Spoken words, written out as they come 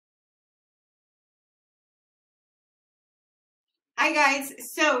Hi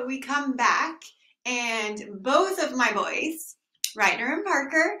guys, so we come back and both of my boys, Ryder and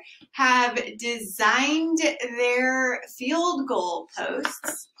Parker, have designed their field goal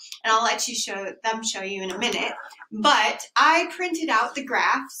posts, and I'll let you show you in a minute. But I printed out the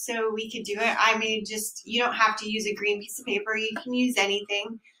graph so we could do it. I made you don't have to use a green piece of paper, you can use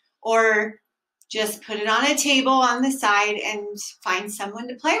anything, or just put it on a table on the side and find someone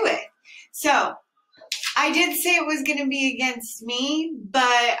to play with. So I did say it was going to be against me, but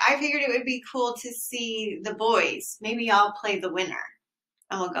I figured it would be cool to see the boys. Maybe I'll play the winner,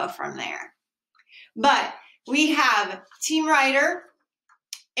 and we'll go from there. But we have Team Ryder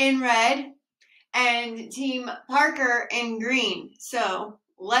in red and Team Parker in green. So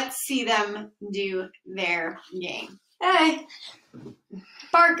let's see them do their game. Hey,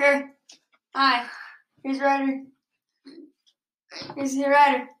 Parker. Hi. Here's Ryder. Here's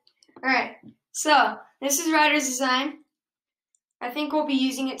Ryder. All right. So this is Ryder's design. I think we'll be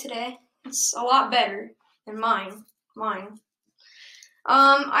using it today. It's a lot better than mine.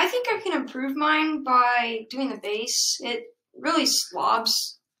 I think I can improve mine by doing the base. It really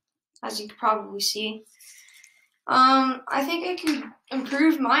slobs, as you can probably see. I think I can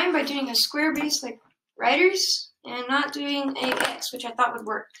improve mine by doing a square base like Ryder's and not doing a X, which I thought would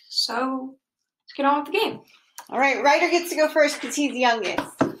work. So let's get on with the game. All right, Ryder gets to go first because he's the youngest.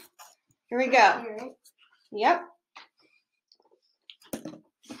 Here we go. Yep.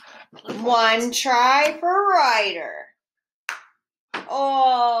 One try for Ryder.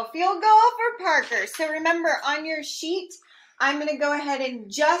 Oh, field goal for Parker. So remember, on your sheet, I'm going to go ahead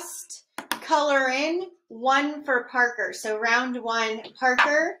and just color in one for Parker. So round one,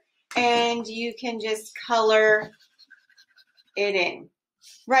 Parker, and you can just color it in.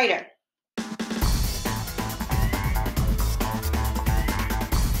 Ryder.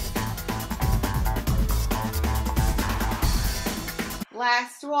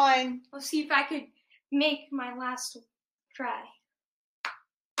 Last one. Let's see if I could make my last try.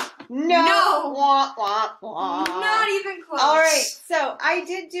 No. Wah, wah, wah. Not even close. All right, so I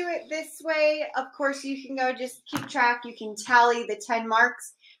did do it this way. Of course, you can go just keep track. You can tally the 10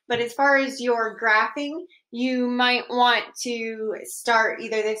 marks. But as far as your graphing, you might want to start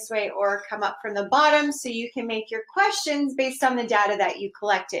either this way or come up from the bottom so you can make your questions based on the data that you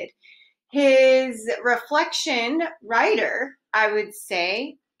collected. His reflection, Ryder, I would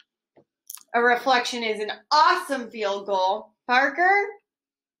say, a reflection is an awesome field goal. Parker?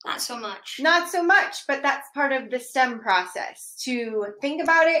 Not so much. Not so much, but that's part of the STEM process, to think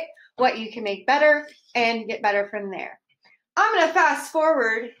about it, what you can make better, and get better from there. I'm going to fast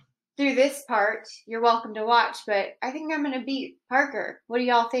forward through this part. You're welcome to watch, but I think I'm going to beat Parker. What do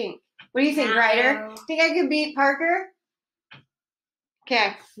y'all think? What do you think, Ryder? Think I could beat Parker?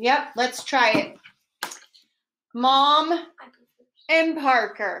 Okay, yep, let's try it. Mom and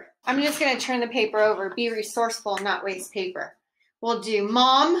Parker. I'm just going to turn the paper over. Be resourceful and not waste paper. We'll do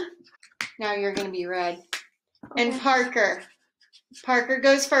Mom. Now you're going to be red. Okay. And Parker. Parker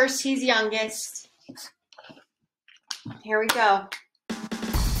goes first. He's youngest. Here we go.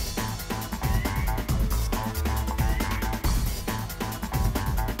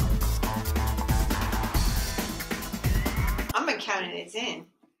 I'm going to count it as in.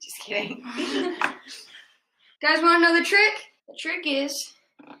 Just kidding. Guys, want to know the trick? The trick is,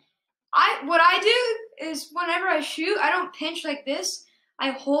 what I do is whenever I shoot, I don't pinch like this.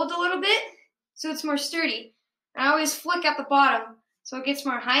 I hold a little bit so it's more sturdy. And I always flick at the bottom so it gets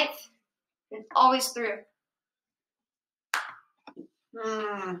more height and always through.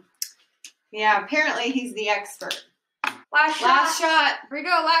 Yeah, apparently he's the expert. Last shot. Here we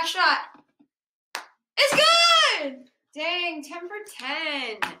go, last shot. It's good! Dang, 10 for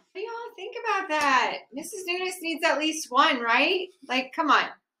 10. What do y'all think about that? Mrs. Nunes needs at least one, right? Like, come on.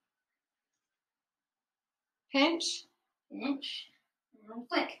 Pinch. Pinch. And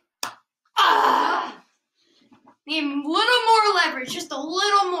flick. Ah! Need a little more leverage, just a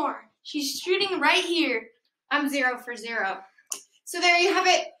little more. She's shooting right here. I'm 0 for 0. So there you have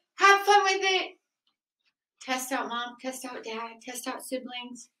it. Have fun with it. Test out Mom, test out Dad, test out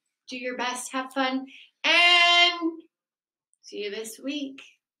siblings. Do your best, have fun, and see you this week.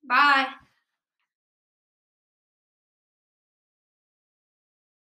 Bye.